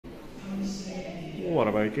What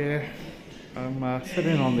about you? I'm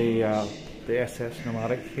sitting on the SS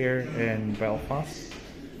Nomadic here in Belfast,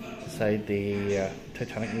 beside the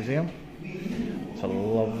Titanic Museum. It's a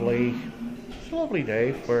lovely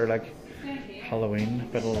day for like Halloween,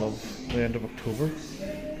 middle of the end of October.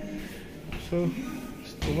 So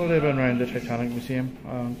we're living around the Titanic Museum,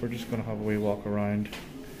 and we're just going to have a wee walk around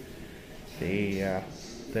the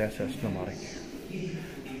SS Nomadic.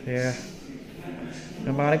 Yeah.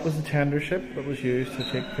 Nomadic was a tender ship that was used to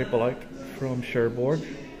take people out from Cherbourg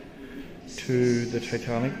to the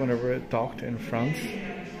Titanic whenever it docked in France,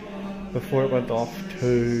 before it went off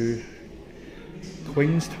to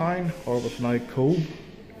Queenstown, or what's now Cove,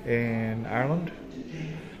 in Ireland,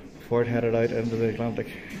 before it headed out into the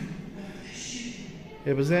Atlantic.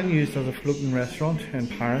 It was then used as a floating restaurant in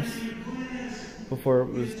Paris before it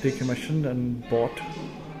was decommissioned and bought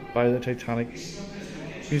by the Titanic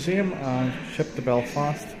Museum and shipped to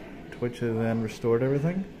Belfast, to which they then restored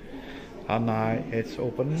everything, and now it's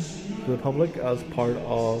open to the public as part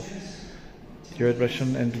of your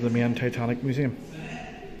admission into the main Titanic Museum.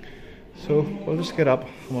 So we'll just get up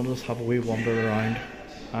and we'll just have a wee wander around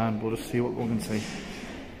and we'll just see what we can see.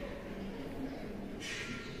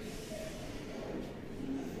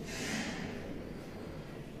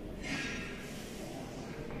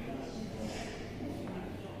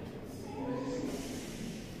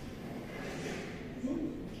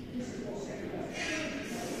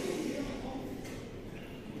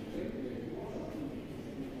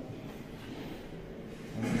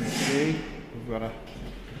 We've got a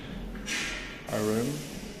room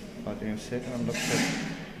that you can sit and look at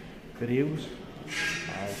videos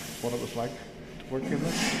of what it was like to work in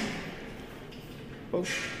this boat.